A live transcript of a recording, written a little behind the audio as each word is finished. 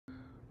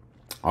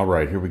All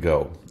right, here we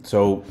go.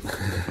 So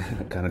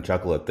I kind of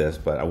chuckle at this,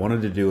 but I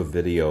wanted to do a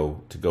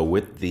video to go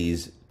with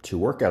these two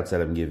workouts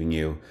that I'm giving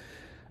you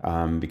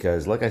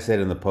because like I said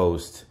in the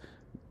post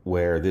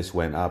where this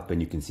went up, and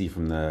you can see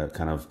from the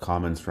kind of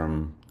comments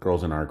from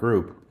girls in our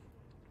group,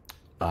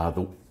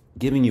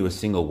 giving you a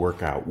single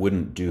workout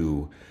wouldn't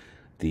do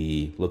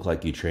the Look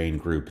Like You Train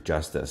group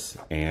justice.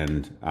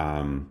 And,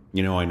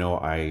 I know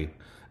I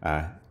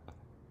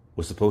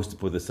was supposed to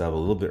put this up a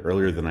little bit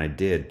earlier than I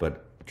did,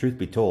 but truth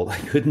be told, I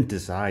couldn't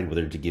decide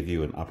whether to give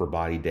you an upper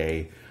body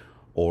day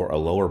or a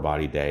lower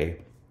body day,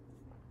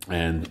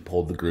 and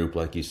pulled the group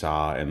like you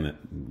saw, and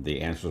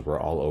the answers were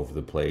all over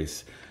the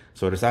place.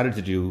 So I decided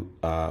to do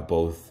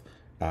both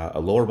a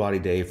lower body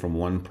day from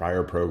one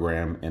prior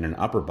program and an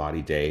upper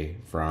body day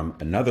from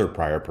another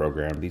prior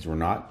program. These were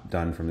not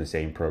done from the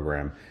same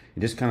program,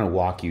 and just kind of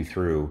walk you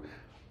through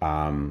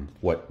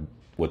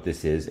what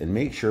this is, and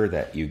make sure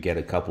that you get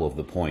a couple of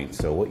the points.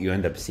 So what you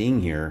end up seeing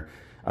here,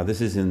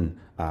 this is in,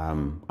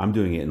 I'm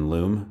doing it in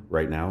Loom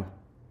right now,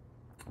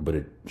 but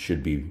it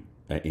should be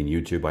in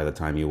YouTube by the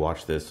time you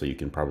watch this, so you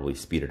can probably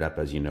speed it up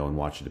as you know and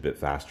watch it a bit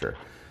faster.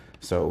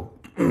 So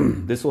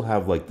this will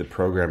have like the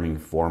programming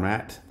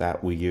format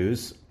that we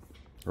use,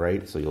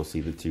 right? So you'll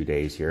see the 2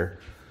 days here,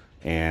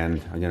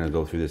 and I'm gonna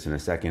go through this in a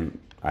second.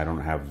 I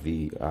don't have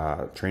the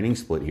training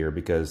split here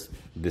because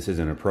this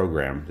isn't a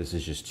program. This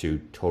is just two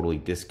totally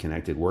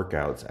disconnected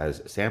workouts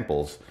as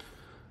samples.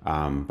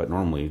 But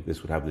normally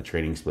this would have the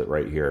training split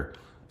right here.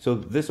 So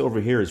this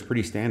over here is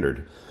pretty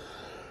standard.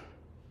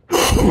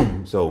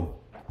 So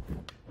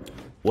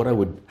what I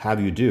would have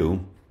you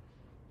do,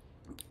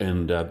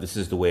 and this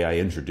is the way I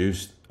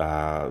introduced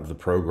the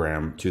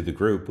program to the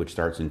group, which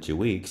starts in 2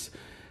 weeks,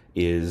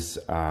 is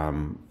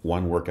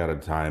one workout at a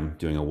time,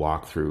 doing a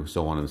walkthrough,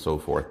 so on and so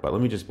forth. But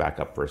let me just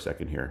back up for a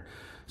second here.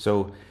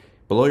 So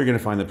below you're going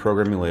to find the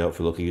programming layout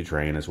for Look Like You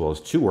Train, as well as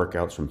two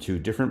workouts from two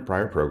different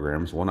prior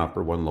programs, one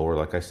upper, one lower.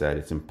 Like I said,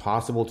 it's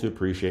impossible to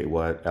appreciate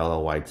what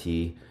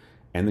LLYT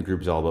and the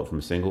group is all about from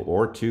a single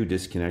or two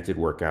disconnected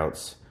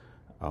workouts.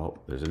 Oh,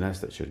 there's an S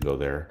that should go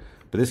there.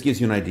 But this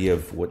gives you an idea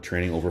of what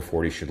training over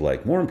 40 should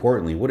like. More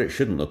importantly, what it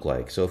shouldn't look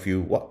like. So if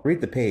you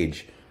read the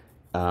page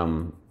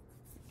and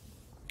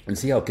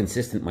see how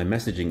consistent my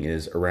messaging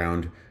is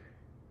around,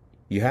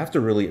 you have to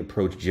really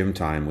approach gym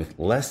time with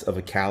less of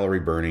a calorie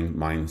burning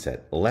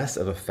mindset, less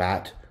of a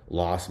fat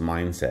loss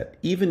mindset.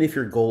 Even if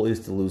your goal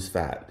is to lose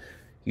fat,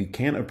 you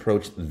can't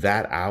approach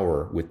that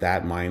hour with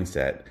that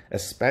mindset,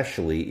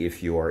 especially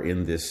if you are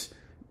in this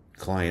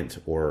client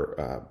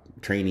or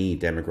trainee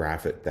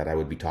demographic that I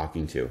would be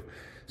talking to.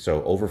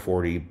 So over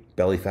 40,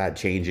 belly fat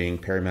changing,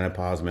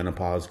 perimenopause,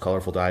 menopause,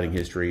 colorful dieting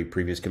history,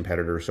 previous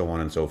competitor, so on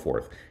and so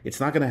forth.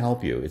 It's not going to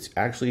help you. It's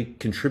actually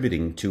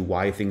contributing to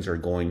why things are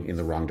going in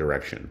the wrong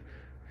direction.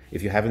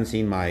 If you haven't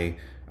seen my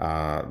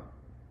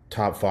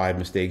top 5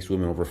 mistakes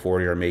women over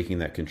 40 are making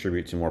that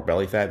contribute to more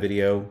belly fat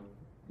video,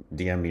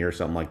 DM me or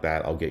something like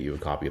that. I'll get you a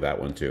copy of that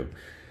one too.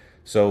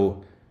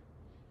 So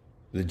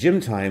the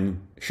gym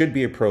time should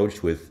be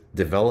approached with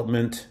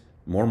development,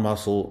 more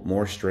muscle,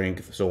 more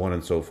strength, so on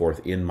and so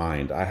forth in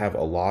mind. I have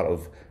a lot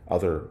of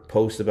other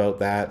posts about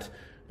that,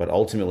 but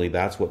ultimately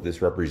that's what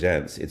this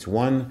represents. It's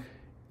one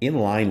in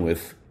line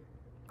with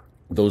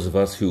those of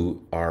us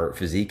who are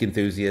physique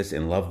enthusiasts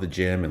and love the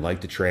gym and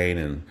like to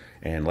train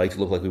and like to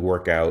look like we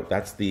work out.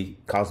 That's the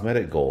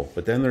cosmetic goal.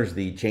 But then there's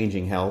the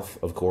changing health,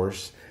 of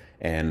course,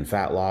 and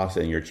fat loss,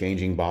 and your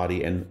changing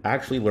body, and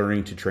actually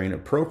learning to train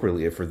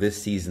appropriately for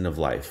this season of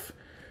life,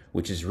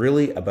 which is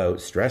really about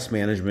stress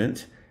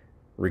management,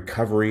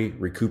 recovery,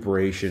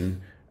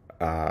 recuperation,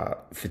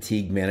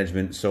 fatigue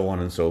management, so on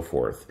and so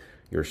forth.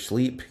 Your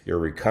sleep, your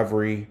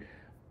recovery,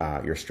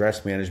 your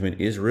stress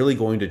management is really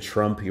going to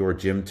trump your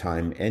gym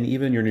time and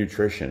even your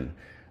nutrition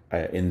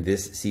in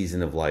this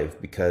season of life,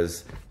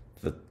 because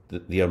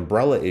the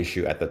umbrella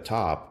issue at the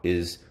top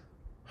is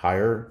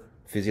higher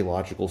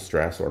physiological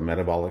stress or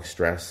metabolic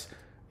stress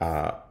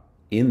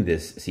in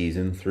this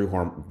season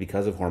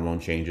because of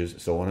hormone changes,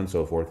 so on and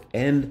so forth,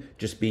 and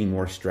just being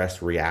more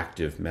stress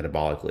reactive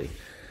metabolically.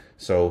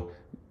 So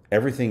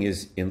everything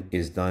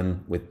is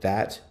done with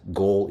that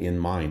goal in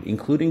mind,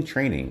 including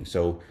training.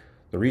 So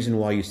the reason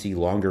why you see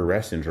longer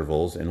rest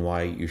intervals and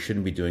why you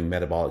shouldn't be doing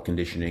metabolic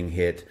conditioning,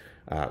 HIIT,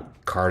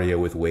 cardio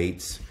with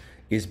weights,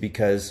 is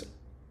because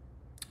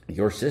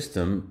your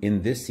system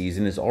in this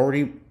season is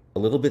already a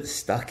little bit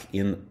stuck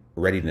in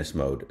readiness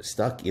mode,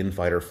 stuck in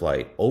fight or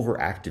flight,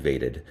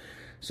 overactivated.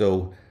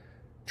 So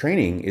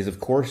training is, of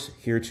course,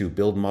 here to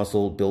build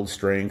muscle, build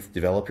strength,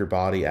 develop your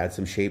body, add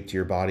some shape to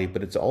your body,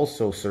 but it's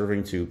also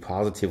serving to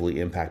positively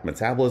impact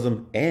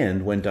metabolism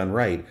and, when done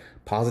right,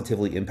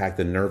 positively impact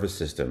the nervous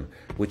system,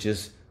 which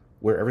is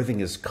where everything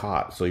is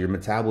caught. So your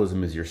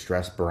metabolism is your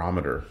stress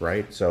barometer,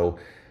 right? So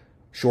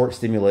short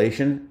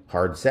stimulation,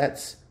 hard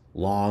sets,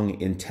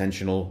 long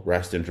intentional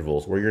rest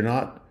intervals where you're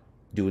not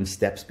doing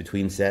steps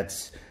between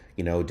sets,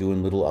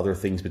 doing little other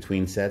things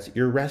between sets.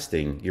 You're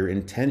resting. You're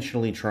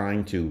intentionally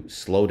trying to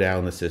slow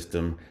down the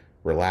system,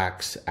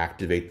 relax,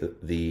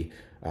 activate the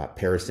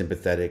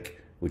parasympathetic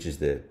which is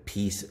the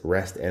peace,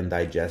 rest, and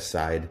digest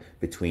side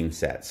between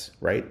sets,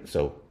 right?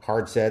 So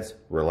hard sets,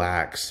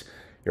 relax.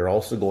 You're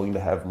also going to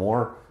have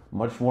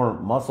much more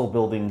muscle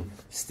building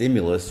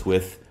stimulus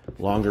with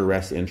longer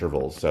rest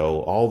intervals.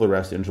 So all the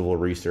rest interval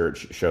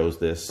research shows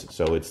this,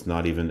 so it's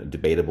not even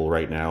debatable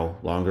right now.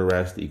 Longer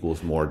rest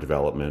equals more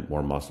development,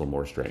 more muscle,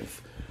 more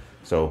strength.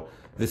 So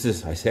this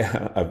is, I say,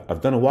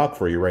 I've done a walk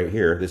for you right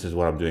here. This is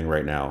what I'm doing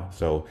right now.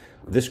 So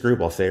this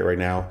group, I'll say it right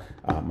now,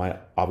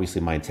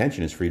 obviously my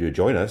intention is for you to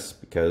join us,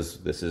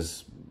 because this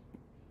is,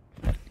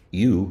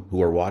 you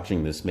who are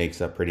watching this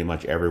makes up pretty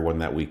much everyone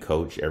that we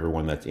coach,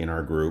 everyone that's in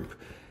our group,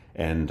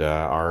 and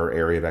our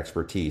area of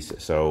expertise.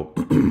 So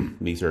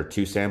these are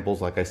 2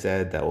 samples, like I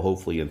said, that will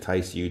hopefully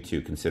entice you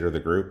to consider the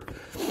group.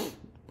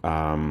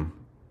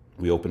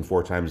 We open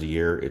 4 times a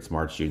year. It's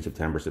March, June,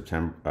 September,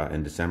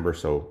 and December.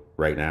 So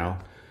right now.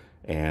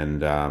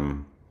 And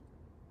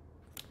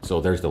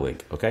so there's the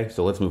link. Okay,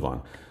 so let's move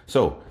on.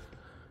 So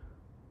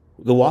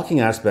the walking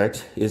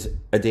aspect is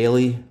a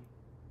daily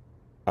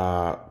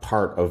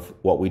part of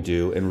what we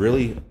do. And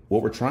really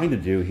what we're trying to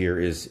do here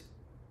is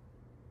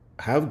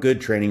have good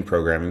training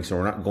programming, so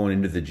we're not going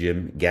into the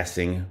gym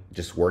guessing,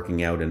 just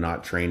working out and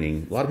not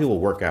training. A lot of people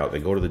work out. They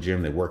go to the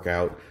gym, they work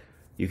out.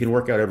 You can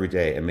work out every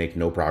day and make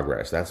no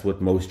progress. That's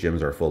what most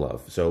gyms are full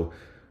of. So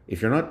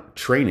if you're not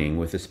training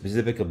with a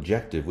specific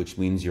objective, which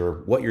means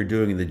what you're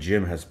doing in the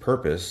gym has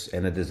purpose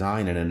and a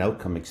design and an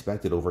outcome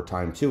expected over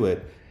time to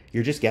it,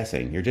 you're just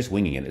guessing. You're just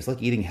winging it. It's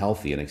like eating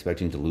healthy and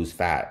expecting to lose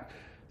fat.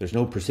 There's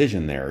no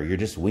precision there. You're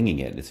just winging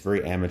it. It's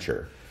very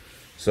amateur.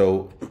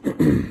 So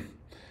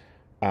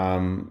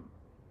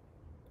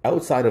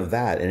outside of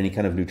that, and any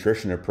kind of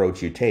nutrition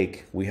approach you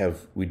take, we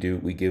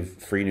give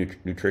free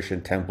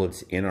nutrition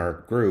templates in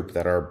our group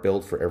that are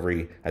built for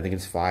every, I think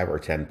it's 5 or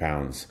 10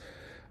 pounds.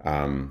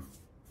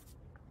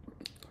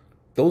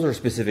 Those are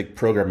specific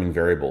programming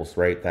variables,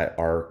 right, that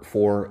are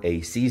for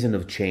a season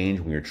of change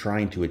when you're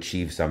trying to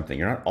achieve something.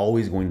 You're not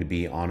always going to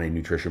be on a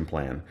nutrition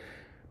plan,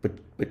 but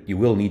you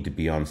will need to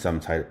be on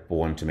some type of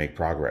one to make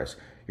progress.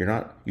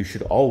 You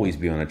should always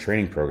be on a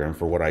training program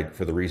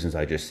for the reasons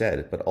I just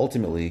said, but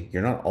ultimately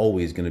you're not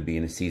always going to be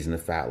in a season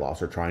of fat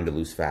loss or trying to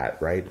lose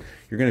fat, right?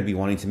 You're going to be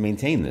wanting to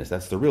maintain this.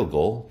 That's the real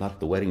goal, not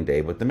the wedding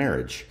day, but the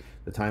marriage,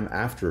 the time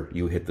after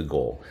you hit the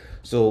goal.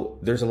 So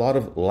there's a lot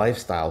of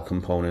lifestyle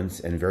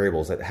components and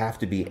variables that have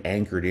to be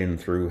anchored in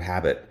through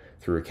habit,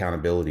 through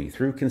accountability,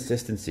 through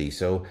consistency.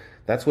 So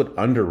that's what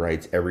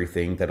underwrites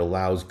everything that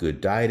allows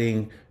good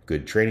dieting,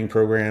 good training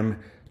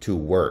program to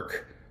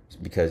work.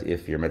 Because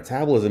if your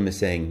metabolism is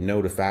saying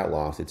no to fat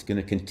loss, it's going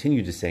to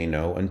continue to say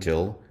no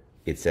until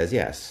it says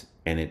yes.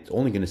 And it's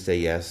only going to say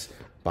yes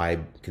by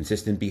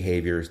consistent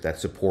behaviors that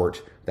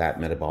support that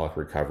metabolic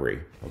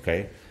recovery.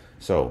 Okay?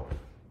 So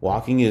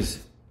walking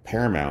is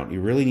paramount.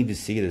 You really need to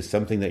see it as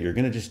something that you're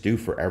going to just do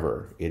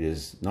forever. It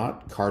is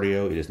not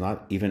cardio. It is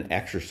not even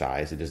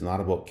exercise. It is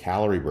not about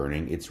calorie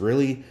burning. It's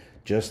really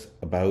just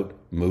about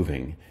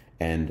moving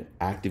and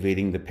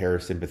activating the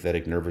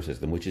parasympathetic nervous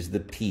system, which is the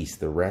peace,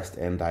 the rest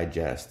and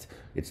digest.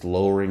 It's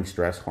lowering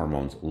stress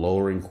hormones,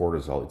 lowering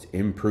cortisol. It's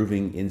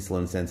improving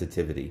insulin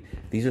sensitivity.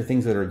 These are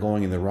things that are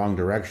going in the wrong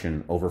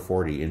direction over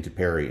 40, into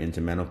peri,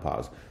 into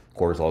menopause.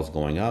 Cortisol is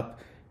going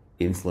up,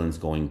 insulin's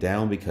going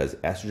down because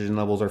estrogen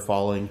levels are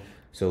falling.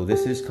 So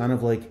this is kind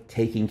of like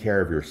taking care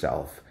of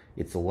yourself.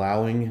 It's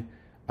allowing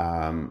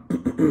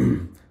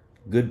good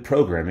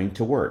programming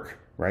to work,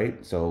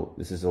 right? So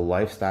this is a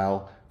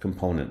lifestyle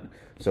component.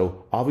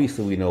 So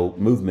obviously we know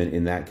movement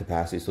in that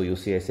capacity. So you'll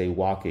see I say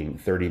walking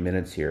 30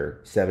 minutes here,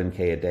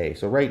 7K a day.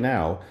 So right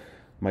now,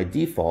 my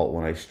default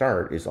when I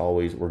start is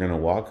always, we're going to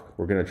walk,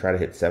 we're going to try to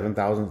hit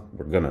 7,000,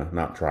 we're going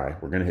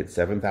to hit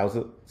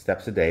 7,000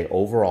 steps a day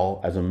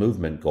overall as a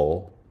movement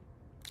goal.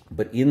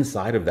 But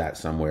inside of that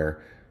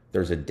somewhere,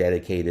 there's a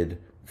dedicated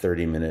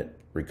 30-minute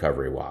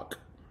recovery walk.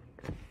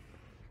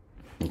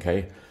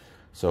 Okay,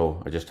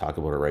 so I just talked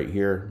about it right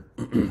here,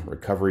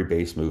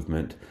 recovery-based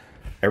movement.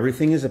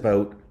 Everything is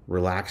about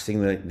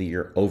relaxing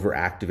your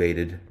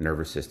overactivated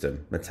nervous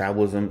system.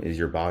 Metabolism is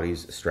your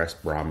body's stress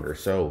barometer.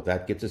 So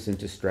that gets us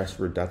into stress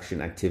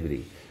reduction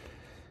activity.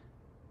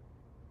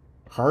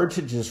 Hard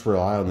to just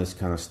rely on this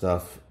kind of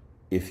stuff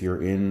if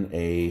you're in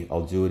a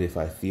I'll do it if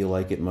I feel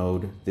like it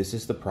mode. This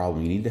is the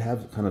problem. You need to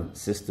have kind of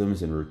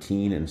systems and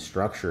routine and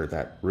structure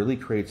that really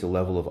creates a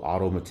level of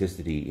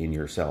automaticity in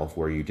yourself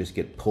where you just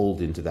get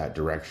pulled into that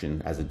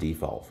direction as a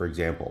default. For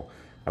example,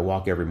 I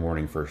walk every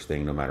morning first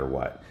thing no matter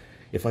what.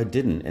 If I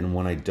didn't, and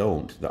when I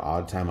don't, the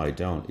odd time I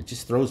don't, it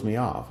just throws me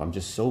off. I'm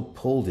just so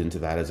pulled into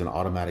that as an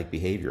automatic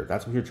behavior.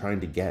 That's what you're trying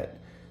to get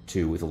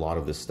to with a lot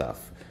of this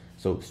stuff.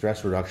 So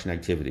stress reduction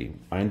activity.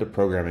 I end up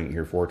programming it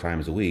here 4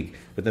 times a week,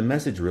 but the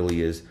message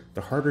really is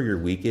the harder your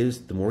week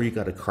is, the more you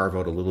got to carve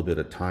out a little bit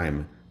of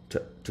time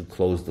to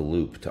close the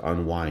loop, to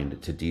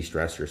unwind, to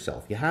de-stress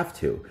yourself. You have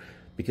to,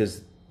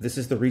 because this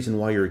is the reason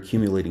why you're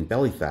accumulating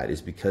belly fat,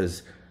 is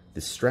because the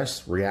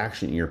stress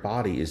reaction in your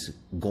body is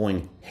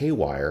going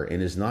haywire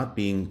and is not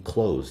being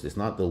closed. It's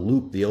not the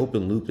loop, the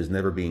open loop is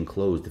never being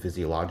closed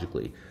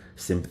physiologically.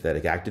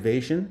 Sympathetic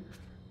activation,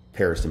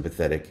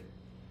 parasympathetic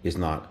is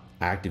not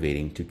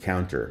activating to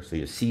counter. So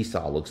your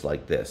seesaw looks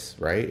like this,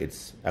 right?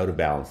 It's out of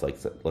balance, like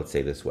let's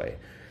say this way.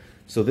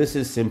 So this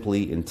is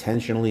simply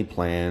intentionally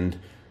planned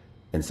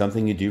and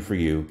something you do for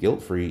you,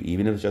 guilt-free,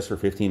 even if it's just for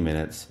 15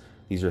 minutes.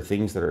 These are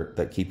things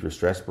that keep your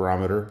stress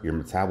barometer, your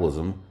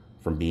metabolism,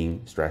 from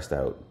being stressed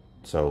out.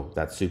 So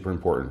that's super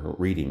important.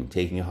 Reading,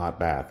 taking a hot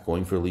bath,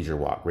 going for a leisure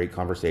walk, great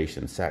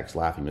conversation, sex,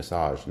 laughing,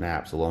 massage,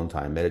 naps, alone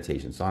time,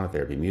 meditation, sauna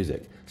therapy,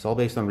 music. It's all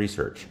based on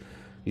research.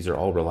 These are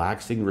all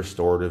relaxing,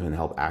 restorative, and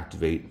help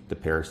activate the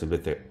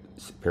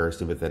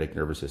parasympathetic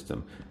nervous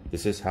system.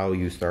 This is how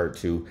you start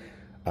to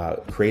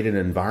create an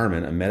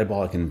environment, a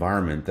metabolic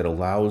environment that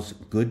allows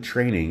good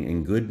training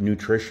and good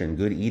nutrition,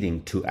 good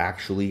eating to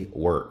actually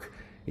work.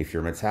 If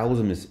your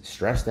metabolism is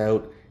stressed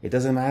out, it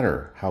doesn't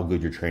matter how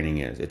good your training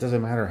is. It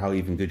doesn't matter how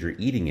even good your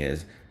eating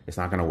is. It's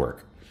not going to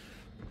work.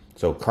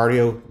 So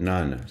cardio,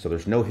 none. So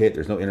there's no HIIT,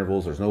 there's no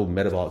intervals, there's no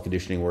metabolic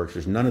conditioning works.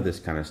 There's none of this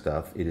kind of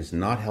stuff. It is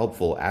not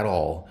helpful at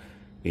all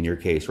in your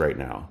case right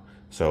now.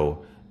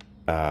 So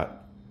I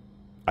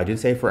didn't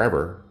say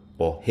forever.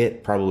 Well,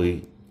 HIIT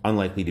probably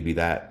unlikely to be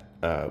that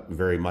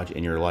very much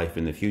in your life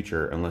in the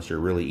future unless you're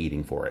really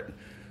eating for it.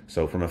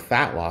 So from a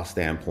fat loss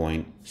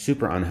standpoint,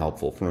 super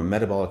unhelpful. From a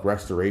metabolic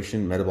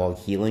restoration, metabolic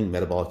healing,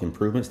 metabolic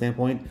improvement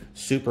standpoint,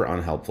 super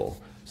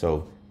unhelpful.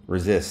 So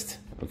resist,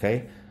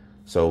 okay?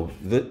 So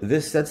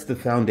this sets the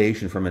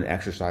foundation from an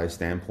exercise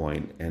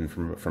standpoint and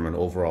from an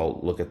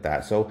overall look at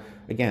that. So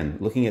again,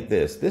 looking at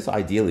this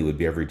ideally would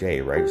be every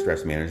day, right?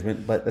 Stress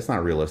management, but that's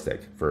not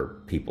realistic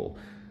for people.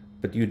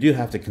 But you do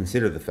have to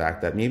consider the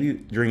fact that maybe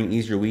during an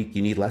easier week,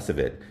 you need less of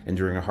it. And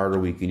during a harder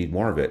week, you need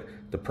more of it.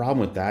 The problem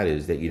with that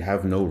is that you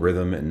have no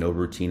rhythm and no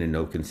routine and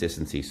no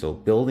consistency. So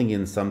building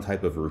in some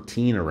type of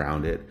routine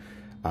around it,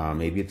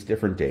 maybe it's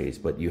different days,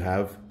 but you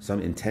have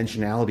some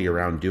intentionality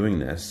around doing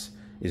this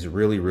is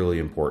really, really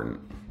important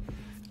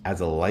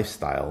as a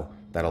lifestyle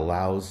that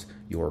allows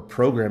your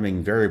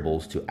programming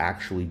variables to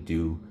actually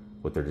do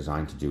what they're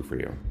designed to do for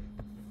you.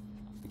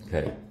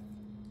 Okay.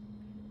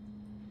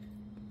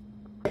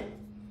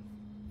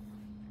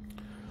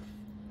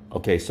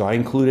 Okay, so I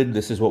included,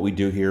 this is what we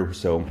do here.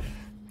 So,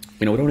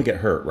 we don't want to get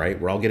hurt, right?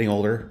 We're all getting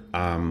older.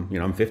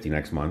 I'm 50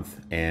 next month,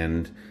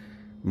 and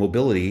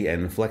mobility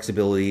and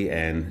flexibility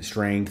and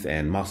strength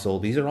and muscle,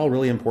 these are all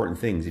really important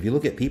things. If you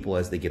look at people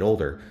as they get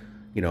older,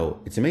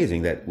 it's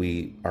amazing that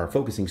we are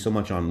focusing so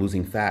much on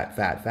losing fat,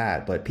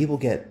 but people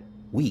get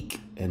weak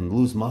and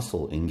lose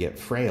muscle and get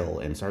frail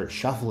and start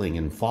shuffling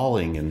and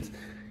falling, and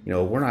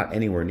we're not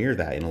anywhere near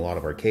that in a lot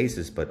of our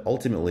cases, but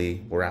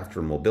ultimately we're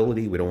after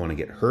mobility. We don't want to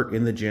get hurt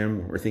in the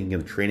gym. We're thinking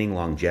of training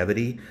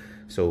longevity.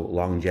 So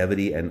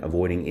longevity and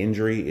avoiding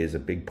injury is a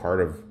big part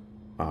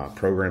of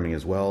programming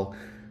as well.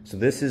 So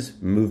this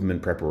is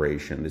movement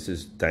preparation. This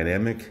is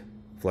dynamic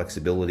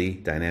flexibility,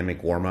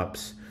 dynamic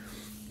warm-ups.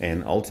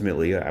 And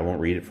ultimately, I won't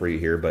read it for you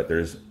here, but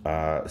there's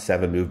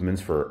 7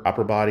 movements for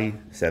upper body,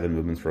 7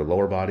 movements for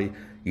lower body.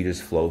 You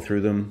just flow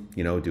through them,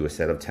 do a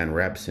set of 10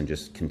 reps and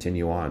just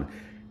continue on.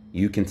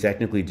 You can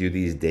technically do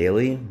these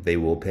daily. They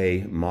will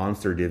pay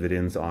monster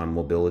dividends on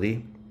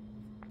mobility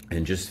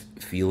and just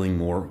feeling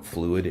more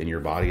fluid in your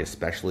body,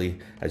 especially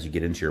as you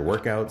get into your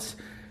workouts.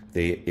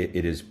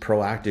 It is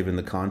proactive in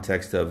the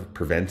context of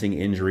preventing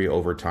injury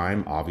over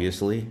time,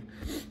 obviously.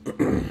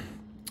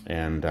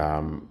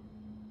 And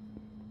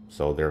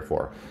so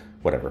therefore,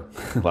 whatever,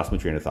 lost my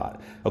train of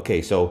thought.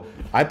 Okay, so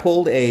I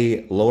pulled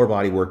a lower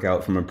body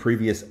workout from a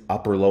previous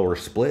upper-lower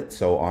split.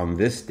 So on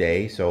this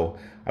day,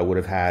 I would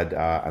have had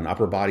an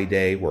upper body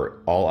day where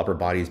all upper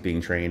body is being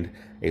trained,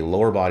 a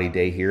lower body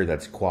day here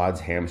that's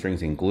quads,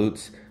 hamstrings, and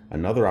glutes,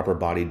 another upper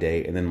body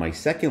day, and then my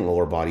second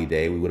lower body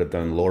day, we would have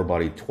done lower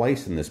body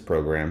twice in this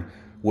program,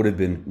 would have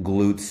been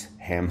glutes,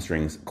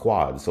 hamstrings,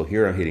 quads. So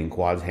here I'm hitting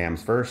quads,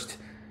 hams first.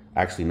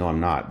 Actually, no, I'm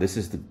not.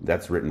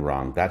 That's written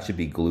wrong. That should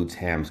be glutes,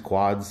 hams,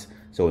 quads.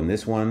 So in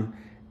this one,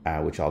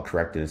 which I'll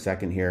correct in a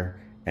second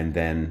here, and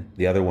then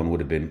the other one would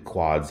have been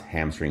quads,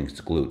 hamstrings,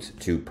 glutes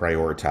to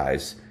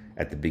prioritize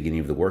at the beginning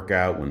of the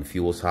workout when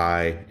fuel's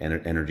high,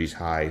 energy's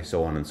high,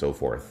 so on and so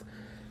forth.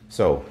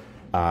 So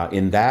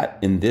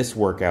in this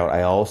workout,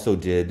 I also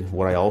did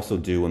what I also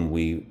do when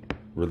we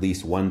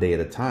release one day at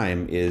a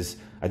time is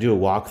I do a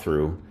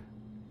walkthrough,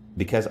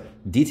 because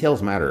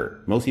details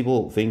matter. Most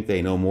people think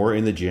they know more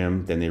in the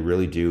gym than they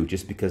really do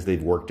just because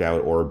they've worked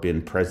out or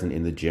been present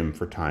in the gym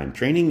for time.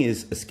 Training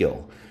is a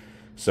skill.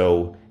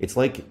 So it's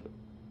like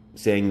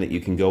saying that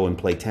you can go and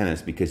play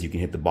tennis because you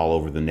can hit the ball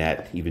over the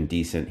net, even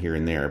decent here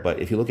and there. But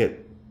if you look at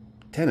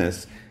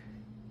tennis,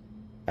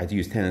 I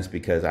use tennis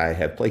because I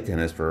have played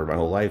tennis for my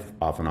whole life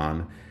off and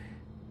on.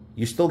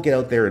 You still get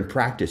out there and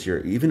practice.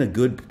 Even a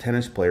good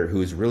tennis player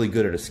who is really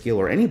good at a skill,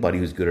 or anybody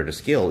who's good at a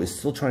skill, is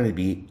still trying to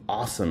be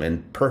awesome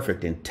and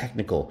perfect and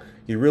technical.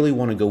 You really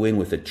want to go in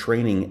with a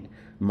training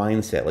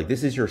mindset. Like,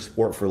 this is your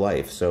sport for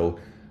life. So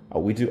I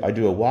do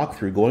a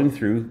walkthrough going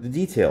through the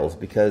details,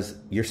 because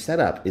your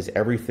setup is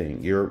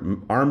everything. Your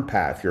arm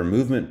path, your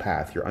movement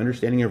path, your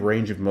understanding of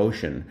range of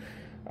motion,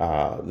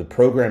 the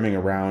programming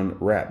around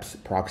reps,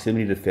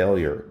 proximity to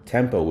failure,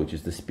 tempo, which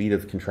is the speed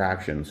of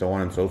contraction, so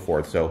on and so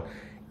forth. So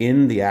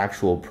in the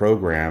actual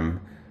program,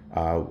 in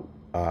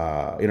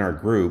our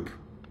group,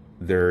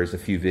 there's a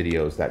few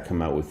videos that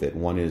come out with it.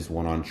 One is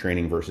one on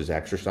training versus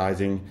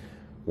exercising.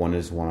 One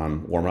is one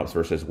on warm-ups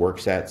versus work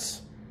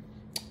sets,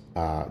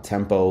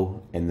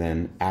 tempo, and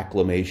then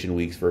acclimation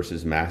weeks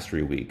versus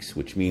mastery weeks,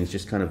 which means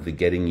just kind of the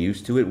getting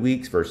used to it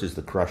weeks versus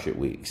the crush it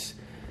weeks.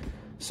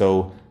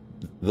 So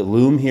the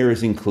loom here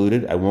is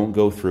included. I won't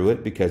go through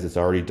it because it's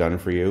already done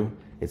for you.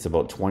 It's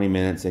about 20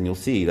 minutes, and you'll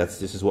see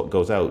this is what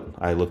goes out.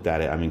 I looked at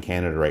it. I'm in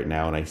Canada right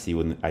now, and I see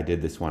when I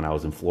did this one, I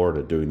was in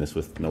Florida doing this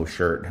with no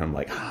shirt, and I'm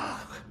like,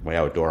 my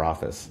outdoor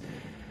office.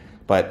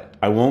 But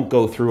I won't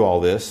go through all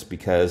this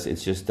because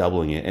it's just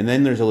doubling it. And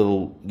then there's a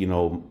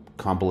little,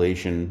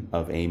 compilation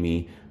of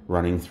Amy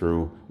running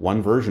through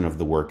one version of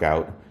the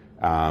workout,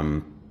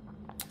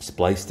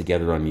 spliced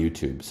together on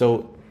YouTube.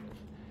 So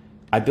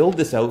I build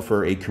this out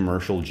for a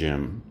commercial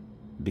gym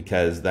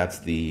because that's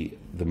the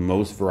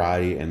most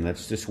variety, and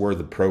that's just where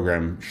the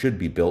program should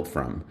be built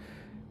from.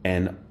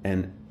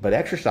 But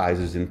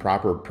exercises in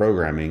proper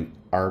programming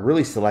are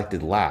really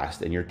selected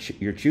last, and you're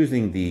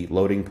choosing the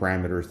loading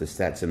parameters, the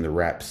sets and the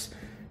reps,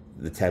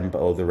 the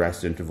tempo, the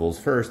rest intervals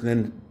first, and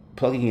then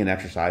plugging in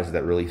exercises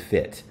that really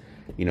fit.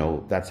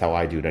 That's how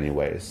I do it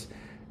anyways.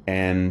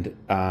 And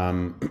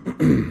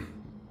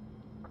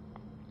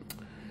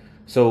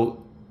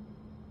so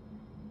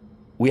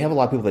we have a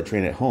lot of people that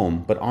train at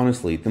home, but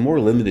honestly, the more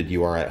limited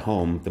you are at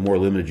home, the more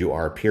limited you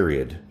are,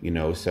 period.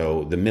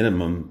 So the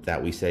minimum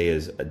that we say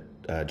is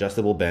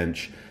adjustable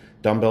bench,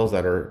 dumbbells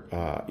that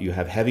are you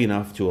have heavy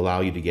enough to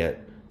allow you to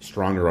get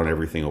stronger on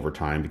everything over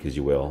time, because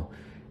you will,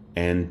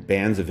 and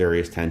bands of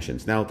various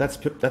tensions. Now that's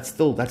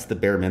the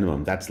bare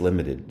minimum. That's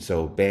limited.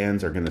 So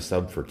bands are going to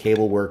sub for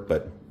cable work,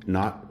 but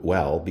not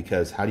well,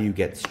 because how do you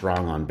get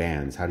strong on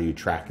bands? How do you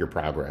track your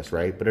progress,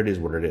 right? But it is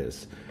what it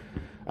is.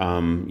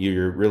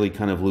 You really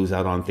kind of lose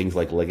out on things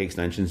like leg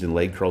extensions and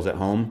leg curls at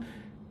home.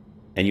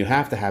 And you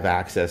have to have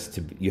access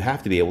to, you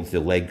have to be able to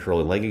leg curl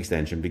and leg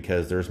extension,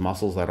 because there's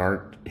muscles that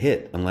aren't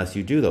hit unless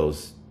you do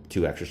those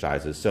two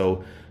exercises.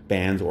 So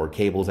bands or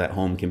cables at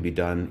home can be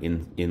done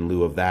in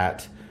lieu of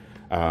that.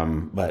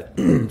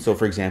 So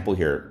for example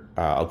here,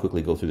 I'll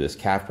quickly go through this.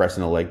 Calf press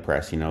and a leg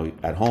press.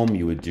 At home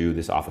you would do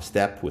this off a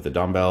step with a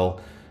dumbbell,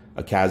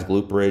 a calves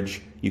glute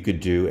bridge. You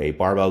could do a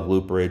barbell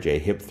glute bridge, a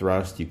hip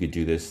thrust. You could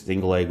do this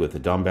single leg with a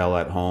dumbbell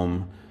at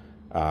home.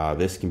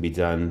 This can be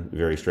done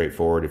very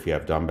straightforward if you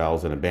have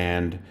dumbbells and a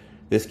band.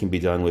 This can be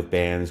done with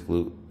bands,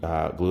 glute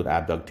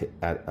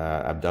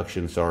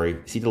abduction,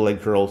 seated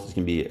leg curls. This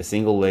can be a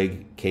single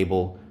leg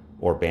cable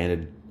or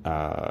banded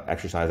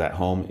exercise at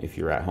home if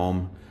you're at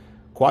home.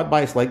 Quad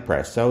bias leg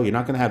press. So you're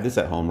not going to have this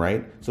at home,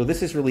 right? So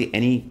this is really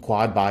any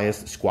quad bias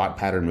squat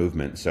pattern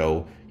movement.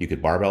 So you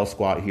could barbell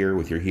squat here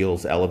with your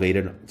heels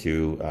elevated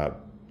to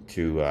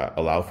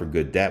allow for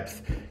good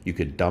depth. You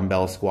could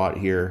dumbbell squat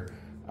here.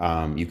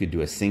 You could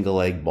do a single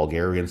leg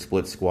Bulgarian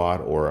split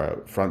squat, or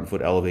a front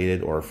foot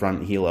elevated, or a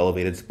front heel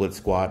elevated split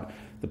squat.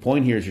 The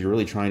point here is you're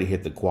really trying to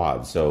hit the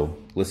quads. So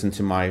listen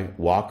to my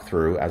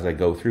walkthrough as I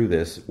go through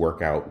this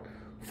workout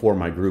for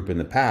my group in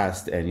the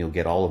past, and you'll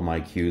get all of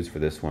my cues for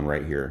this one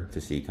right here to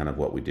see kind of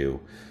what we do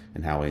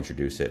and how I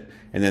introduce it.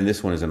 And then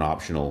this one is an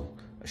optional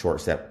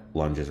short step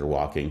lunges or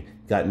walking.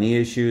 Got knee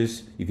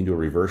issues, you can do a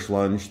reverse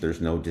lunge.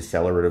 There's no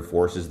decelerative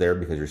forces there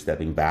because you're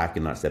stepping back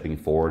and not stepping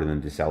forward and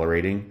then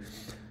decelerating.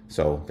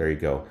 So there you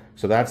go.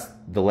 So that's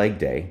the leg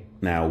day.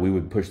 Now we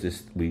would push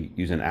this, we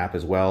use an app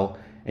as well.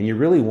 And you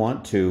really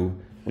want to,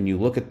 when you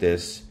look at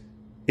this,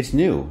 it's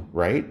new,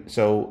 right?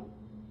 So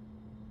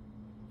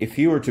if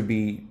you were to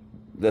be,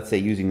 let's say,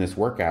 using this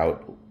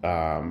workout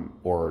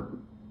or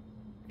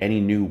any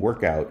new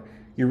workout,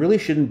 you really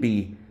shouldn't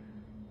be,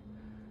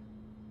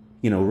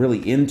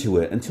 really into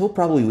it until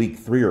probably week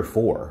 3 or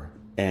 4.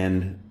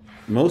 And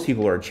most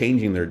people are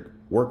changing their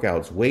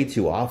workouts way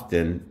too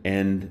often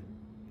and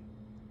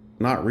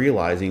not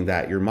realizing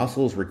that your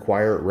muscles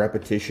require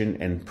repetition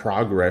and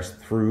progress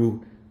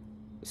through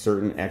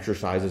certain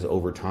exercises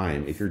over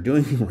time. If you're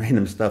doing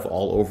random stuff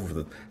all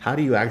over, how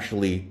do you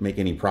actually make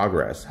any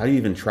progress? How do you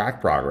even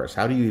track progress?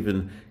 How do you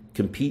even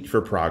compete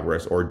for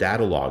progress or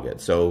data log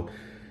it? So,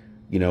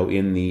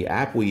 in the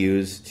app we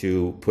use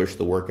to push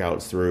the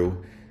workouts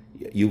through,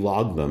 you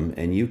log them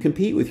and you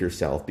compete with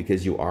yourself,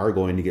 because you are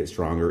going to get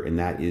stronger, and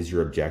that is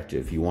your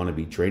objective. You want to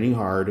be training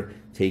hard,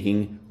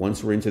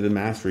 once we're into the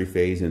mastery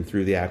phase and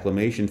through the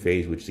acclimation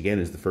phase, which again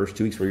is the first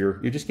 2 weeks where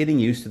you're just getting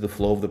used to the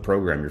flow of the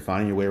program. You're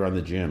finding your way around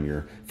the gym.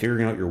 You're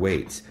figuring out your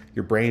weights.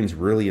 Your brain's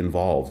really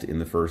involved in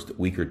the first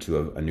week or 2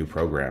 of a new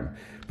program.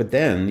 But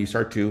then you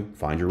start to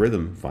find your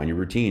rhythm, find your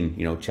routine,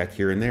 check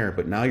here and there.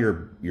 But now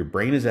your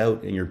brain is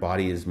out and your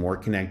body is more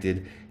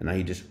connected, and now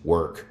you just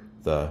work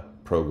the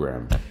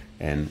program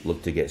and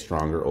look to get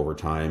stronger over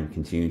time,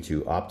 continue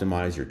to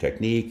optimize your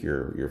technique,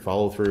 your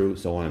follow through,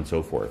 so on and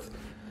so forth.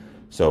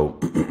 So,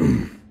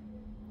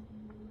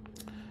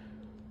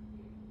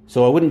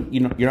 I wouldn't,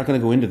 you're not going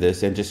to go into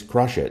this and just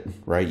crush it,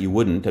 right? You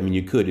wouldn't. I mean,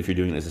 you could if you're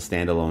doing it as a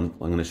standalone.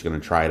 I'm just going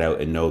to try it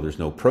out and know there's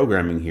no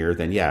programming here.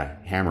 Then yeah,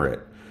 hammer it.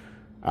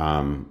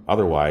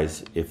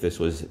 Otherwise, if this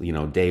was,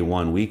 day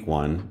one, week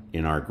one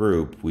in our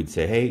group, we'd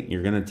say, hey,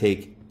 you're going to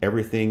take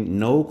everything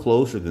no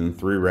closer than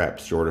 3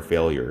 reps short of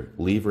failure.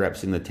 Leave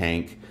reps in the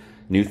tank.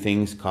 New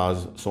things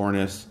cause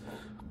soreness,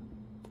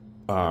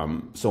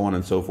 so on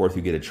and so forth.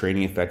 You get a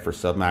training effect for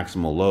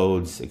submaximal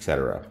loads,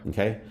 etc.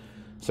 Okay?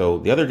 So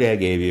the other day I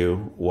gave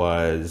you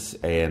was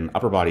an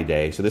upper body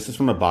day. So this is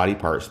from a body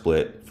part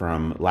split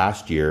from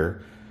last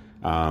year.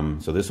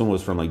 So this one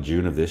was from like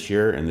June of this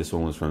year, and this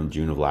one was from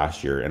June of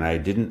last year. And I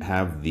didn't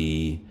have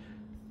we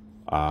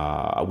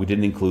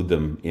didn't include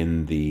them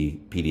in the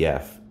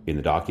PDF in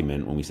the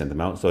document when we sent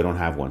them out, so I don't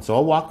have one. So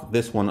I'll walk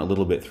this one a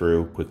little bit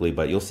through quickly,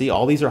 but you'll see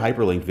all these are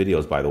hyperlinked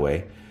videos, by the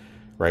way,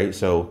 right?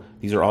 So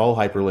these are all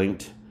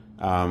hyperlinked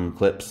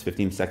clips,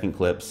 15-second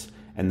clips.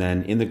 And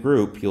then in the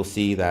group, you'll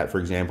see that, for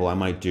example, I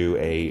might do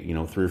a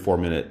 3 or 4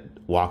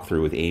 minute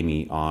walkthrough with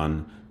Amy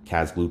on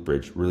CAS glute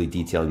bridge, really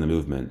detailing the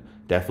movement.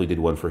 Definitely did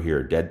one for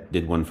here,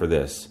 did one for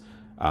this,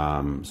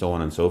 so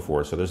on and so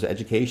forth. So there's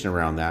education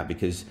around that,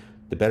 because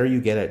the better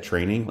you get at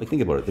training, like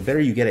think about it, the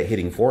better you get at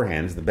hitting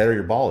forehands, the better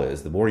your ball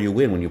is. The more you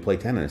win when you play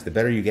tennis. The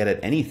better you get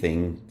at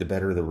anything, the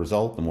better the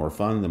result, the more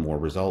fun, the more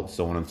results,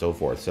 so on and so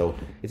forth. So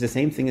it's the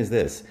same thing as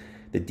this.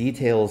 The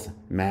details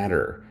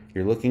matter.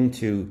 You're looking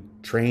to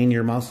train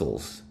your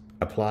muscles,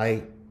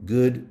 apply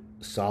good,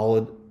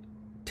 solid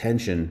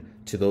tension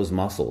to those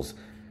muscles,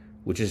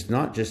 which is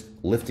not just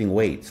lifting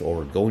weights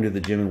or going to the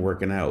gym and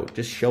working out.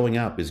 Just showing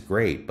up is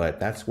great, but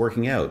that's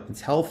working out.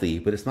 It's healthy,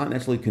 but it's not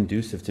necessarily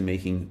conducive to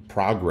making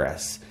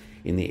progress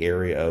in the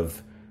area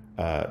of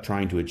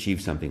trying to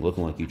achieve something,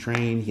 looking like you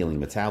train,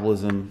 healing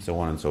metabolism, so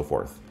on and so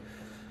forth.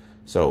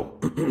 So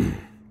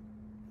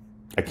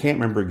I can't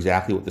remember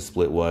exactly what the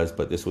split was,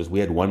 but we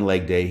had 1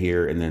 leg day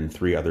here and then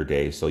 3 other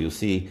days. So you'll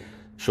see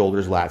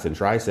shoulders, lats, and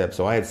triceps.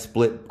 So I had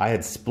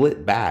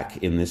split back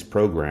in this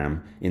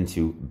program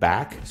into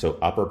back, so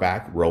upper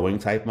back rowing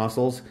type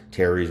muscles,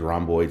 teres,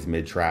 rhomboids,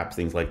 mid traps,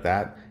 things like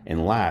that,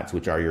 and lats,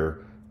 which are your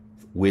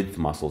width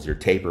muscles, your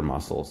taper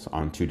muscles,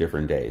 on 2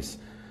 different days.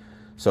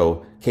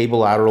 So cable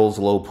laterals,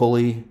 low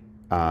pulley,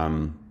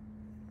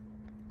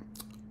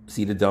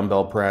 seated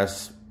dumbbell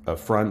press, a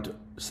front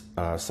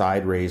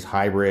side raise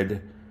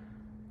hybrid.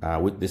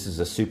 This is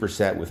a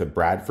superset with a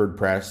Bradford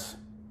press.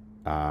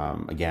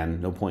 Again,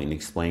 no point in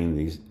explaining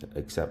these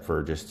except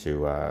for just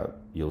to,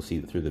 you'll see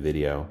through the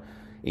video.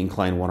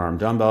 Incline 1-arm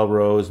dumbbell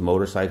rows,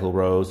 motorcycle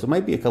rows. There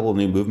might be a couple of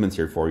new movements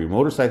here for you.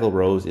 Motorcycle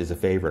rows is a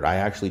favorite. I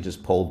actually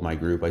just polled my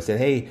group. I said,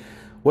 hey,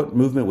 what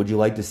movement would you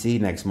like to see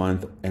next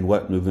month, and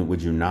what movement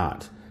would you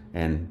not?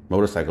 And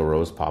motorcycle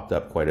rows popped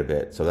up quite a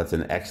bit. So that's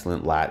an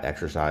excellent lat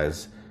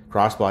exercise.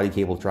 Crossbody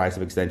cable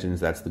tricep extensions,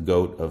 that's the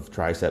GOAT of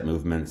tricep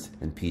movements,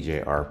 and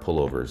PJR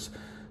pullovers.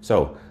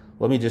 So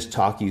let me just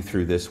talk you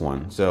through this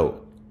one.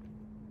 So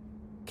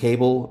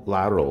cable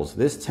laterals,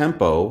 this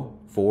tempo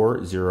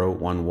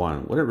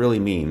 4011, what it really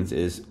means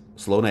is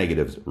slow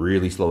negatives,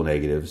 really slow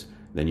negatives.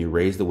 Then you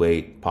raise the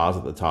weight, pause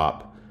at the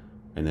top,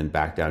 and then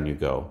back down you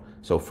go.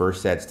 So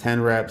first set's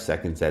 10 reps,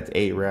 second set's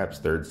 8 reps,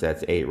 third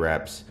set's 8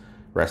 reps.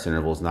 Rest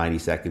intervals 90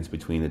 seconds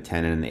between the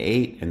 10 and the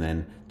 8, and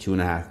then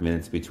 2.5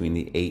 minutes between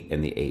the 8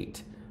 and the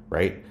 8,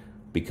 right?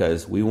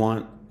 Because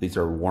these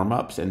are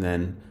warm-ups, and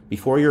then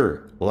before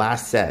your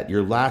last set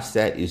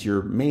is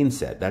your main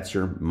set. That's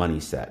your money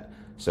set.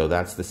 So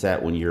that's the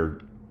set when you're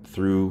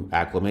through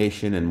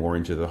acclimation and more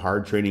into the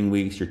hard training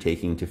weeks, you're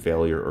taking to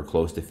failure or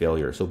close to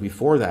failure. So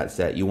before that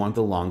set, you want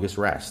the longest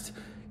rest.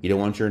 You don't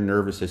want your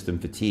nervous system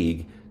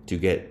fatigue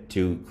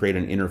to create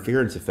an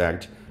interference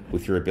effect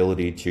with your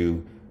ability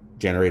to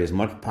generate as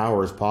much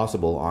power as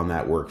possible on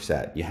that work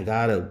set. You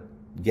gotta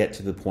get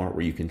to the point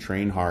where you can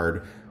train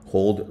hard,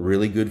 hold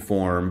really good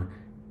form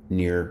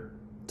near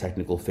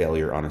technical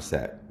failure on a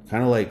set.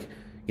 Kind of like,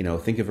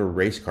 think of a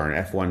race car,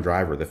 an F1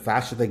 driver. The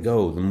faster they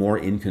go, the more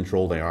in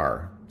control they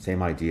are.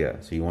 Same idea.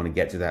 So you want to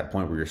get to that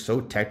point where you're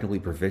so technically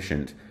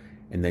proficient,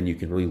 and then you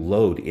can really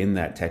load in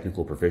that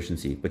technical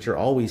proficiency. But you're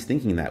always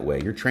thinking that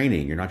way. You're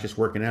training. You're not just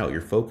working out.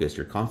 You're focused.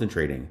 You're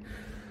concentrating.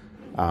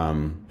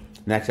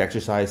 Next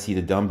exercise,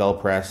 seated dumbbell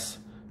press.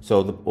 So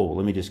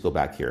let me just go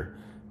back here.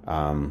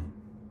 I'm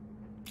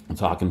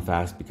talking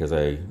fast because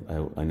I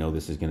know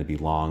this is going to be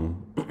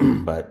long,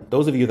 but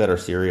those of you that are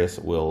serious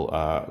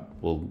are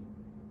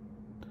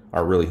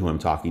really who I'm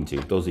talking to.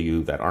 Those of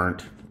you that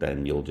aren't,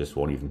 then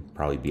won't even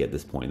probably be at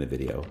this point in the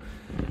video.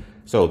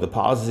 So the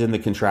pauses in the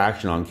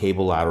contraction on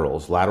cable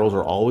laterals. Laterals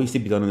are always to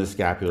be done in the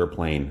scapular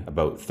plane,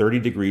 about 30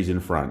 degrees in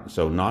front,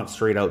 so not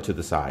straight out to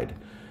the side.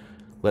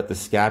 Let the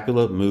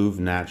scapula move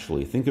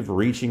naturally. Think of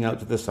reaching out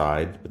to the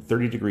side, but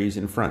 30 degrees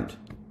in front.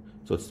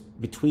 So it's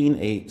between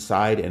a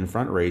side and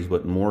front raise,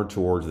 but more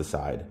towards the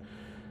side.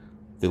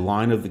 The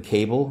line of the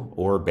cable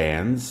or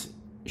bands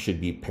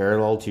should be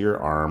parallel to your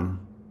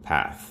arm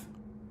path.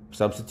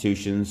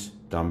 Substitutions,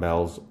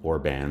 dumbbells, or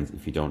bands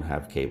if you don't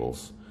have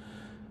cables.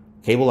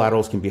 Cable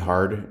laterals can be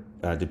hard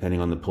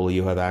depending on the pulley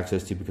you have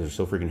access to, because they're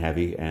so freaking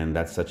heavy, and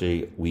that's such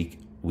a weak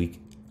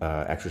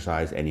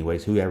exercise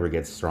anyways. Whoever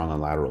gets strong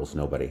on laterals?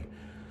 Nobody.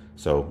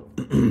 So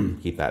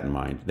keep that in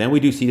mind. Then we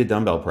do seated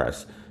dumbbell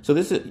press. So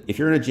this is, if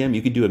you're in a gym,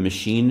 you could do a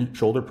machine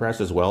shoulder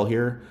press as well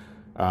here.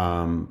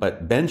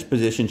 But bench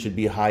position should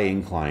be high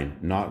incline,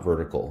 not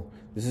vertical.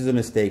 This is a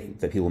mistake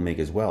that people make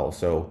as well.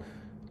 So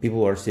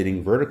people are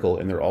sitting vertical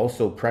and they're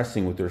also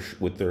pressing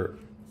with their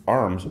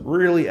arms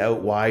really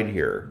out wide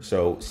here.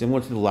 So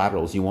similar to the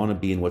laterals, you want to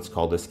be in what's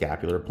called a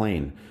scapular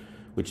plane,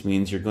 which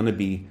means you're going to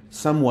be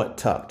somewhat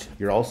tucked.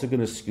 You're also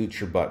going to scoot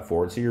your butt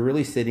forward. So you're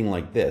really sitting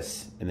like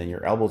this, and then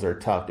your elbows are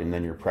tucked, and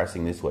then you're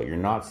pressing this way. You're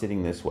not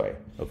sitting this way,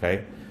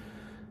 okay?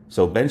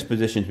 So bench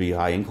position to be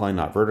high incline,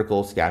 not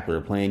vertical, scapular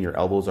plane. Your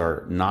elbows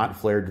are not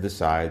flared to the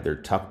side. They're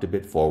tucked a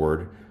bit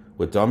forward.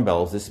 With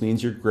dumbbells, this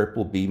means your grip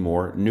will be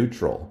more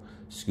neutral.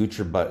 Scoot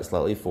your butt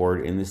slightly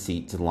forward in the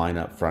seat to line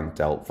up front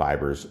delt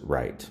fibers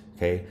right,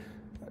 okay?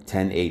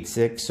 10, 8,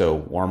 6, so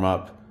warm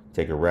up,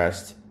 take a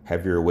rest,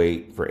 heavier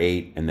weight for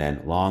 8, and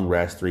then long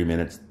rest, 3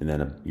 minutes, and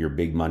then your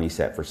big money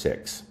set for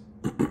 6.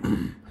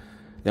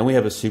 Then we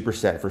have a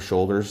superset for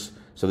shoulders.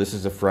 So this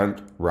is a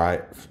front,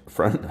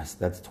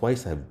 that's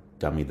twice I've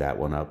dummied that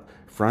one up.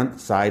 Front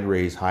side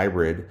raise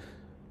hybrid,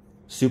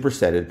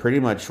 supersetted pretty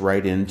much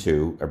right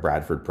into a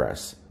Bradford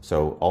press.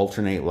 So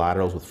alternate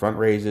laterals with front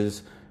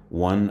raises,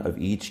 one of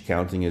each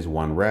counting as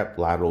 1 rep.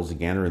 Laterals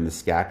again are in the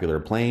scapular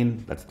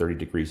plane. That's 30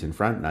 degrees in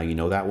front. Now you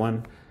know that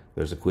one.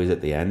 There's a quiz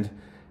at the end.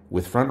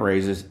 With front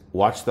raises,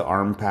 watch the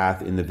arm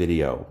path in the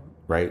video,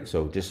 right?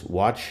 So just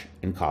watch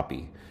and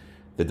copy.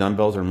 The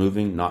dumbbells are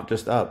moving not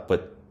just up,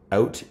 but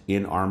out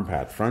in arm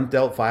path. Front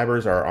delt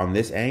fibers are on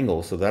this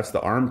angle, so that's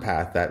the arm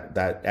path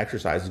that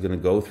exercise is going to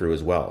go through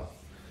as well.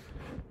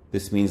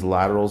 This means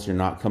laterals, you're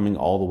not coming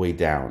all the way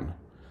down.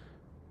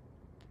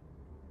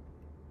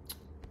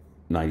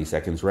 90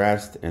 seconds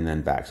rest, and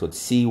then back. So it's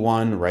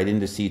C1 right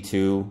into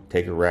C2,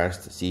 take a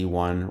rest,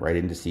 C1 right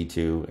into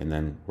C2, and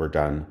then we're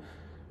done.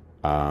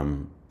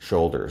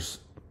 Shoulders.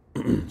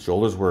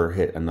 Shoulders were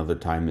hit another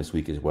time this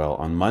week as well.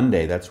 On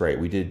Monday, that's right,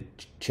 we did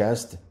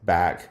chest,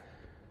 back,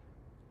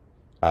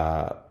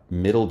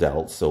 middle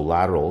delts, so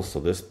laterals, so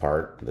this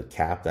part, the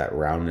cap, that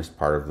roundness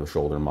part of the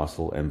shoulder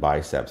muscle, and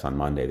biceps on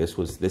Monday.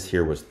 This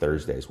here was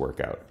Thursday's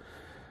workout.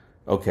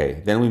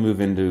 Okay, then we move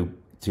into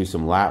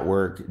some lat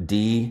work.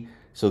 D.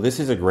 So this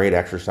is a great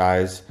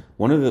exercise.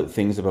 One of the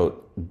things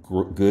about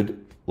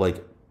good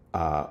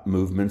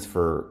movements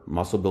for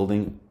muscle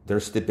building, they're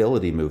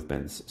stability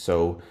movements.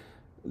 So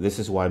this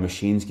is why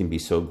machines can be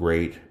so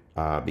great,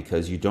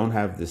 because you don't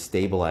have the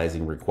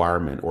stabilizing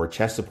requirement. Or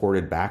chest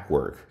supported back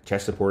work,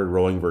 chest supported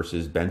rowing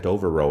versus bent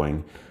over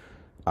rowing,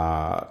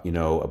 a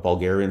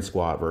Bulgarian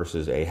squat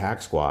versus a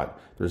hack squat.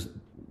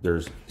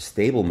 There's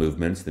stable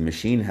movements. The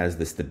machine has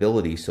the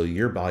stability, so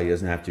your body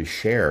doesn't have to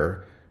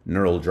share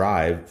neural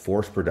drive,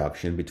 force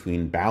production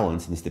between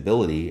balance and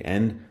stability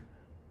and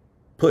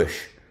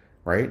push,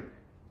 right?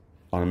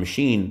 On a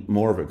machine,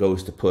 more of it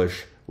goes to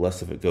push,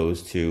 less of it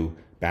goes to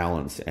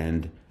balance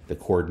and the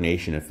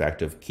coordination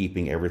effect of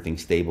keeping everything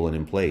stable and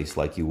in place,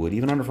 like you would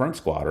even on a front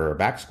squat or a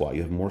back squat.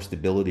 You have more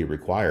stability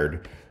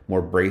required,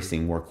 more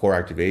bracing, more core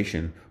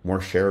activation,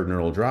 more shared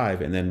neural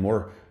drive, and then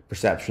more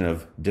perception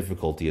of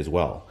difficulty as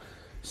well.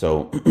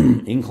 So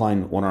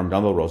incline one-arm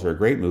dumbbell rows are a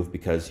great move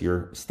because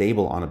you're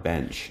stable on a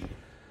bench.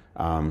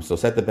 So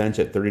set the bench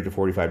at 30 to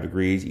 45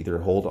 degrees. Either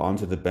hold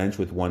onto the bench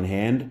with one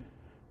hand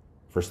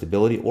for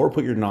stability, or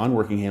put your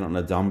non-working hand on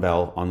a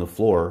dumbbell on the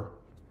floor,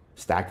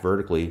 stacked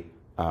vertically,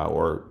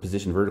 or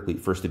positioned vertically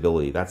for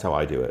stability. That's how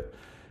I do it.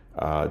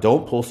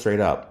 Don't pull straight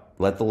up.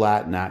 Let the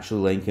lat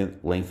naturally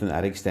lengthen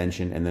at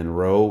extension, and then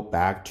row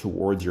back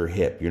towards your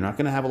hip. You're not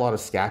going to have a lot of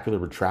scapular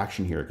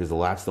retraction here because the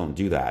lats don't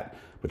do that,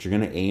 but you're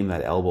going to aim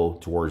that elbow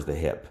towards the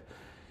hip.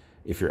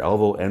 If your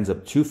elbow ends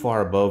up too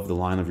far above the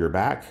line of your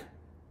back,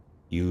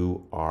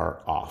 you are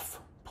off.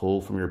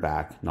 Pull from your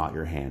back, not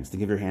your hands.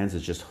 Think of your hands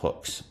as just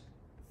hooks.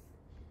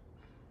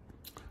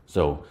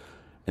 So,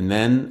 and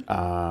then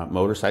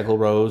motorcycle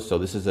rows. So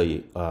this is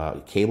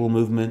a cable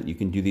movement. You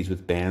can do these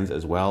with bands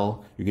as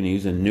well. You're going to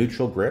use a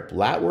neutral grip.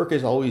 Lat work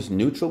is always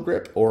neutral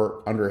grip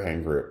or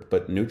underhand grip,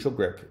 but neutral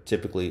grip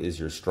typically is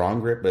your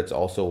strong grip, but it's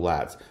also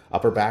lats.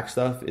 Upper back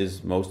stuff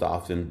is most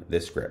often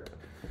this grip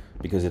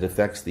because it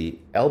affects the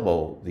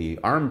elbow, the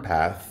arm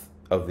path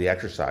of the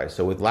exercise.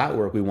 So with lat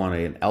work, we want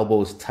an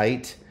elbows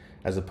tight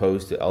as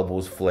opposed to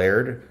elbows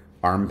flared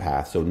arm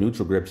path. So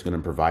neutral grip is going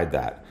to provide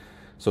that.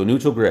 So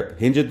neutral grip,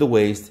 hinge at the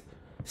waist,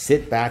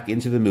 sit back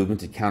into the movement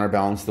to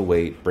counterbalance the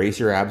weight, brace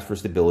your abs for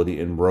stability,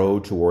 and row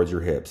towards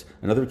your hips.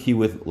 Another key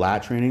with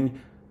lat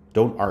training,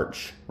 don't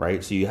arch,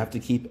 right? So you have to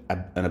keep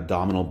an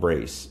abdominal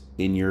brace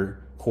in your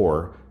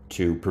core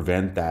to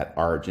prevent that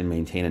arch and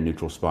maintain a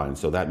neutral spine.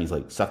 So that means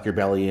like suck your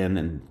belly in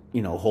and,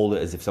 hold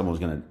it as if someone was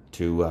going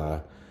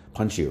to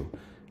punch you.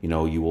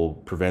 You will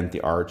prevent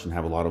the arch and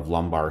have a lot of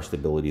lumbar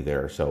stability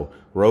there. So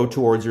row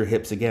towards your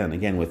hips again.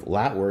 Again, with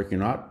lat work, you're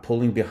not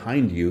pulling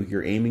behind you,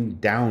 you're aiming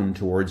down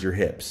towards your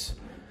hips.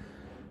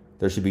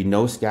 There should be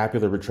no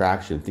scapular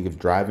retraction. Think of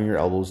driving your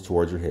elbows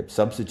towards your hips.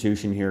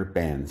 Substitution here,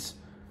 bands.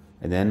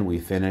 And then we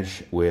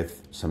finish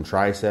with some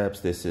triceps.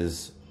 This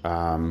is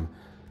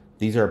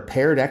These are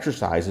paired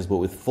exercises, but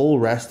with full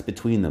rest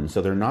between them.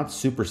 So they're not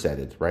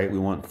supersetted, right? We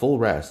want full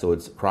rest. So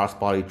it's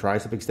cross-body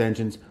tricep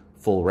extensions,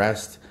 full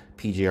rest,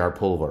 PJR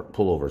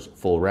pullovers,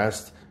 full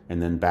rest,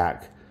 and then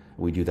back.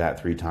 We do that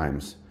 3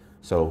 times.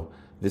 So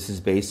this is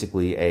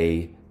basically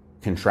a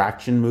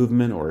contraction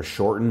movement or a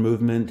shortened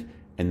movement,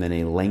 and then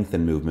a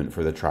lengthen movement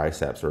for the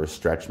triceps, or a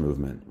stretch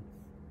movement.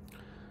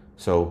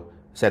 So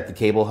set the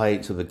cable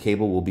height so the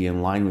cable will be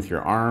in line with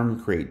your arm.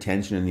 Create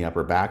tension in the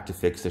upper back to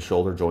fix the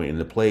shoulder joint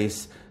into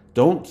place.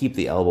 Don't keep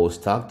the elbows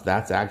tucked.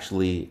 That's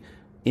actually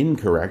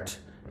incorrect,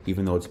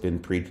 even though it's been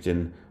preached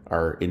in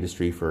our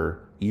industry for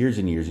years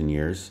and years and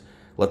years.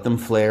 Let them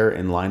flare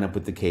and line up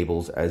with the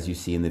cables as you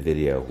see in the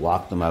video.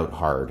 Walk them out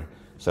hard.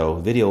 So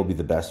video will be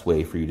the best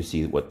way for you to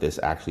see what this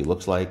actually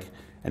looks like.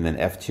 And then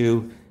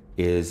F2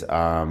 is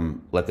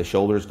let the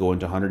shoulders go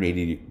into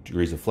 180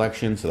 degrees of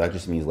flexion. So that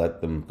just means let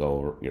them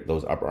go,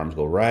 those upper arms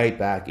go right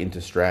back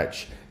into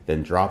stretch,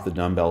 then drop the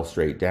dumbbell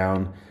straight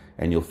down,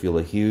 and you'll feel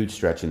a huge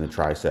stretch in the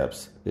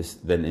triceps. This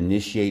then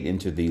initiate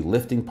into the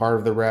lifting part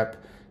of the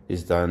rep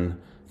is done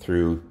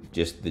through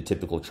just the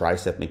typical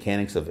tricep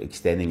mechanics of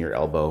extending your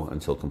elbow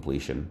until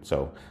completion.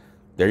 So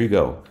there you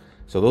go.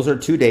 So those are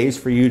 2 days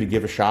for you to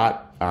give a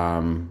shot.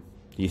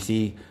 You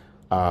see,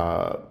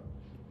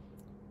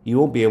 you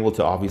won't be able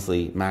to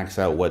obviously max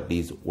out what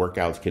these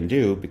workouts can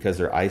do because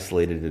they're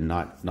isolated and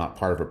not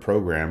part of a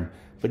program,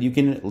 but you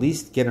can at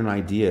least get an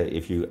idea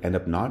if you end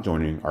up not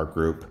joining our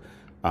group,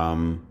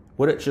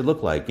 what it should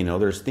look like. You know,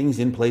 there's things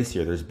in place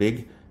here. There's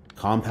big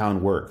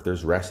compound work.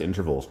 There's rest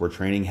intervals. We're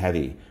training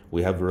heavy.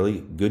 We have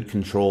really good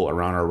control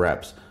around our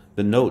reps.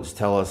 The notes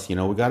tell us, you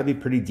know, we got to be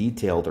pretty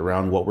detailed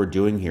around what we're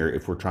doing here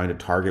if we're trying to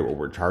target what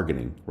we're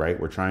targeting, right?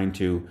 We're trying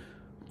to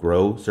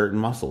grow certain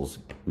muscles,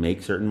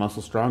 make certain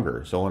muscles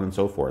stronger, so on and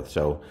so forth.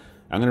 So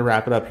I'm going to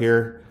wrap it up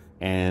here,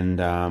 and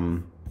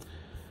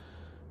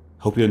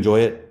hope you enjoy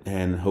it,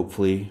 and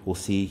hopefully we'll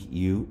see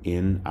you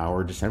in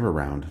our December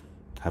round.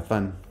 Have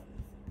fun.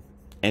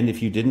 And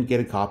if you didn't get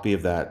a copy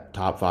of that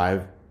top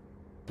 5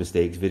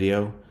 mistakes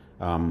video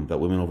that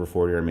women over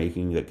 40 are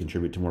making that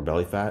contribute to more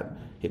belly fat,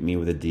 hit me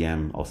with a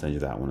DM. I'll send you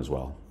that one as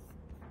well.